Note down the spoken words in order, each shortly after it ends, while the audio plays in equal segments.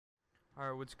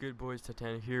Alright, what's good, boys?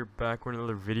 Titanic here, back with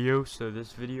another video. So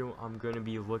this video, I'm going to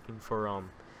be looking for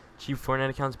cheap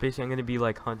Fortnite accounts. Basically, I'm going to be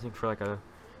like hunting for like a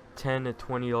 $10 to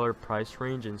 $20 price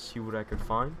range and see what I could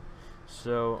find.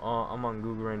 So I'm on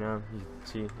Google right now. You can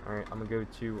see. Alright, I'm going to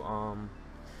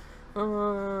go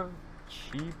to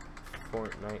cheap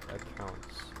Fortnite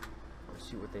accounts.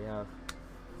 Let's see what they have.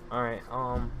 Alright,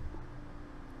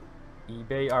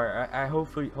 eBay. Alright, I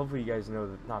hopefully you guys know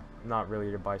that not really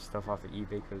to buy stuff off of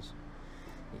eBay, because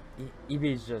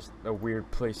eBay is just a weird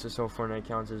place to sell Fortnite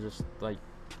accounts. It's just like,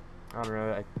 I don't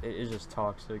know, it's just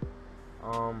toxic.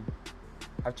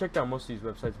 I've checked out most of these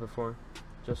websites before,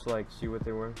 just like see what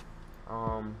they were.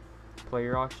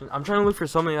 Player auction. I'm trying to look for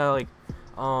something that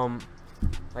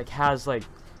like has like,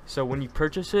 so when you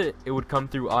purchase it, it would come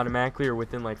through automatically or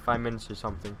within like 5 minutes or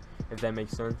something, if that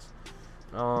makes sense.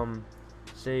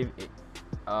 Save it.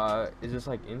 Is this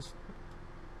like instant?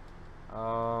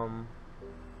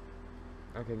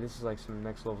 Okay, this is like some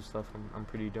next level stuff. I'm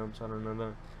pretty dumb, so I don't know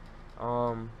that.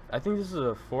 I think this is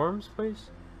a forums place.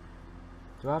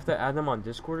 Do I have to add them on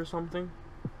Discord or something?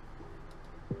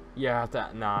 Yeah, I have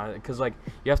to. Nah, cause like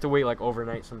you have to wait like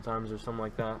overnight sometimes or something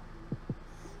like that.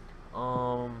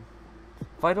 $5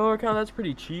 account, that's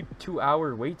pretty cheap.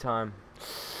 2-hour wait time.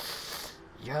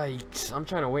 Yikes! I'm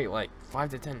trying to wait like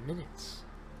 5 to 10 minutes.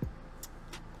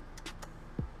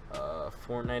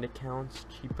 Fortnite accounts,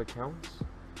 cheap accounts.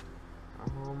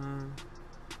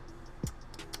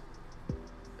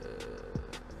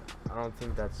 I don't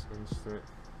think that's instant.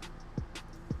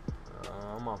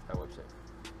 I'm off that website.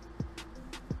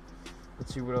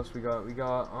 Let's see what else we got. We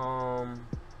got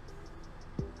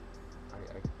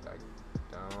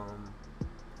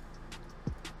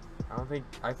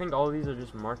I think all of these are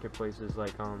just marketplaces,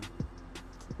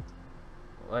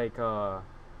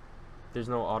 there's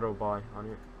no auto buy on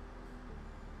here.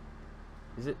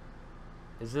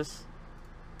 Is this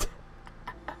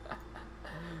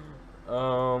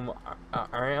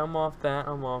alright, I'm off that.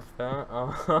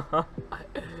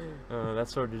 That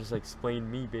sort of just explained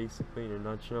me basically in a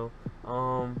nutshell.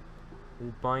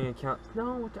 Is buying account?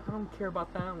 No, I don't care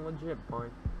about that. I'm legit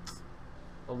buying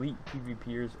elite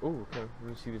PvPers. Oh, okay. Let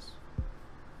me see this.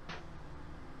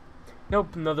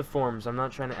 Nope, another forums. I'm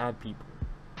not trying to add people.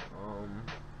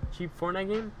 Cheap Fortnite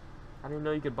game? I didn't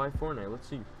know you could buy Fortnite. Let's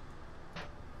see.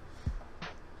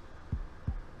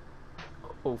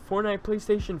 Oh, Fortnite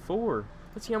PlayStation 4.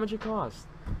 Let's see how much it costs.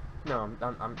 No,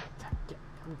 I'm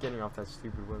getting off that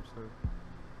stupid website.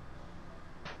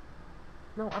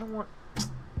 No, I don't want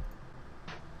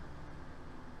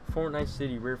Fortnite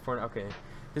City, rare Fortnite. Okay,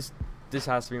 this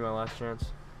has to be my last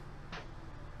chance.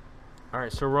 All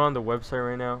right, so we're on the website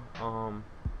right now.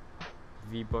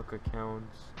 VBuck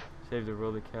accounts, save the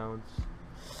world accounts.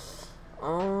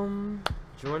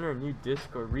 Join our new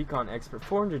Discord, Recon Expert,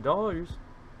 $400.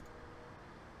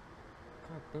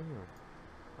 God damn.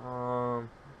 Alright,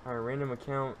 random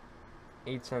account,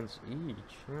 8 cents each.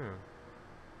 Yeah.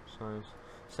 So nice.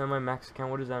 Semi max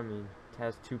account, what does that mean? It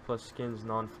has 2+ skins,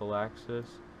 non-full access.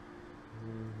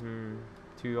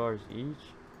 $2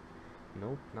 each.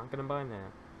 Nope, not gonna buy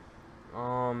that.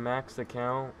 Max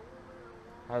account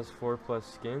has 4+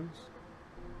 skins,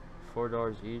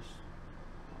 $4 each.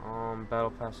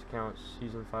 Battle pass account,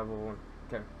 season 501.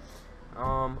 Okay.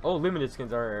 Oh, limited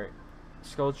skins. Alright.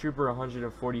 Skull Trooper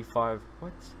 145.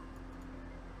 What?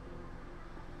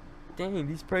 Dang,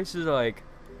 these prices are like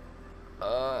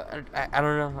I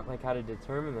don't know like how to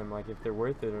determine them, like if they're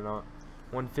worth it or not.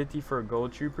 150 for a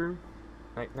Gold Trooper.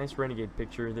 Like, nice Renegade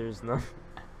picture. There's none.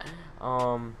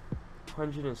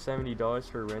 $170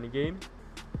 for a Renegade.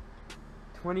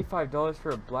 $25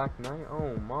 for a Black Knight.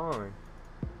 Oh my.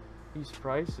 These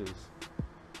prices.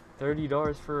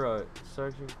 $30 for a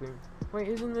Sergeant Clean. Wait,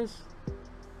 isn't this?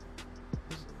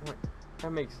 What?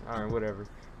 That makes, alright, whatever.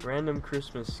 Random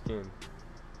Christmas skin.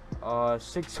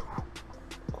 $60.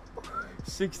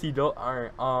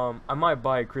 Alright, I might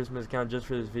buy a Christmas account just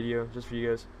for this video, just for you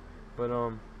guys. But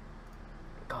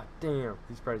god damn,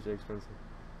 these prices are expensive.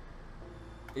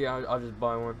 Yeah, I'll just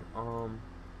buy one.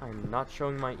 I'm not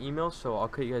showing my email, so I'll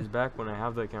cut you guys back when I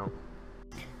have the account.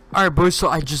 Alright, boys, so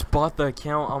I just bought the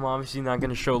account. I'm obviously not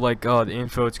gonna show like the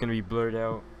info. It's gonna be blurred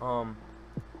out.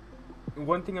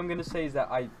 One thing I'm gonna say is that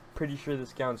I'm pretty sure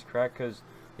this account's cracked because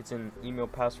it's in email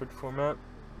password format.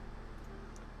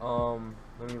 Let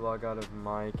me log out of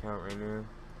my account right now.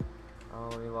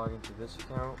 Let me log into this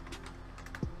account.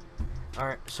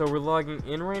 Alright, so we're logging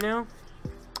in right now.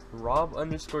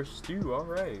 Rob_Stu.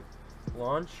 Alright,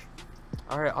 launch.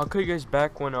 Alright, I'll call you guys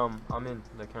back when I'm in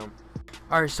the account.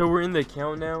 Alright, so we're in the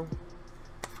account now.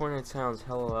 Fortnite sounds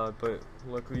hella loud, but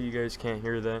luckily you guys can't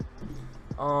hear that.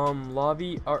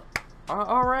 Lobby.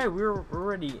 Alright, we're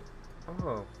ready.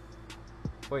 Oh.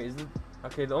 Wait, is it...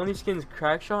 Okay, the only skin's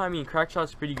Crackshot. I mean,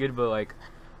 Crackshot's pretty good, but, like,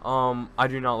 I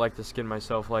do not like the skin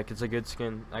myself. Like, it's a good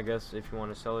skin, I guess, if you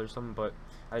want to sell it or something, but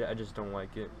I just don't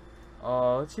like it.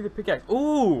 Let's see the pickaxe.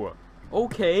 Ooh!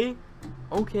 Okay.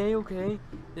 Okay.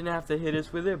 Didn't have to hit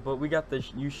us with it, but we got the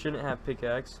you shouldn't have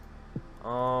pickaxe.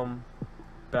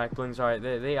 Back blings. Alright,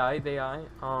 they eye.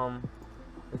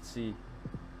 Let's see.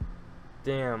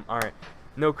 Damn, alright.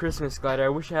 No Christmas glider. I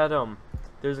wish I had,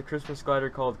 there's a Christmas glider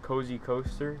called Cozy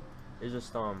Coaster. It's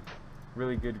just,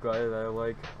 really good glider that I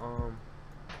like.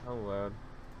 How loud.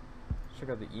 Check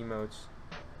out the emotes.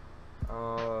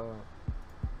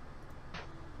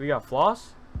 We got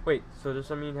floss? Wait, so does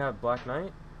that mean you have Black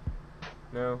Knight?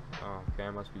 No? Oh, okay,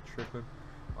 I must be tripping.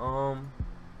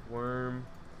 Worm.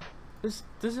 This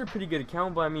is a pretty good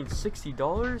account, but I mean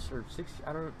 $60 or 60.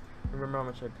 I don't remember how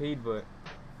much I paid, but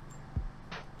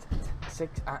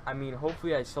I mean,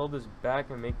 hopefully I sell this back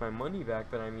and make my money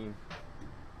back. But I mean,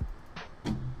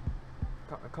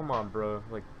 come on, bro.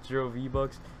 Like 0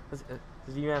 V-Bucks. Does it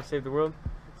even have Save the World?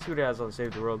 Let's see what it has on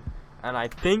Save the World. And I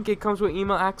think it comes with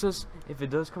email access. If it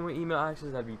does come with email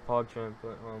access, that'd be PogChamp.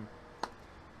 But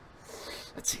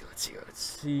let's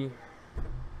see.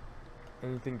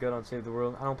 Anything good on Save the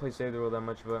World? I don't play Save the World that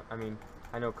much, but I mean,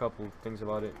 I know a couple things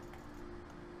about it.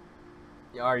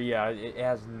 Yeah, it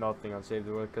has nothing on Save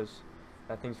the World because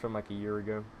that thing's from like a year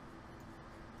ago.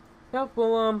 Yep.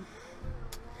 Well,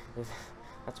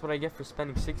 that's what I get for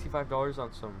spending $65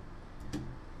 on some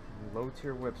low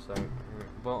tier website.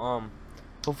 Well,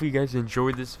 hopefully you guys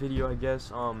enjoyed this video. I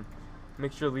guess.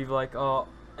 Make sure to leave a like.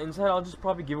 Inside I'll just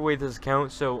probably give away this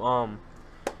account. So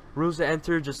rules to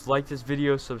enter: just like this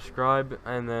video, subscribe,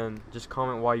 and then just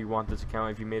comment why you want this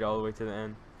account if you made it all the way to the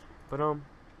end. But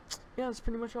yeah, that's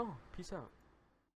pretty much all. Peace out.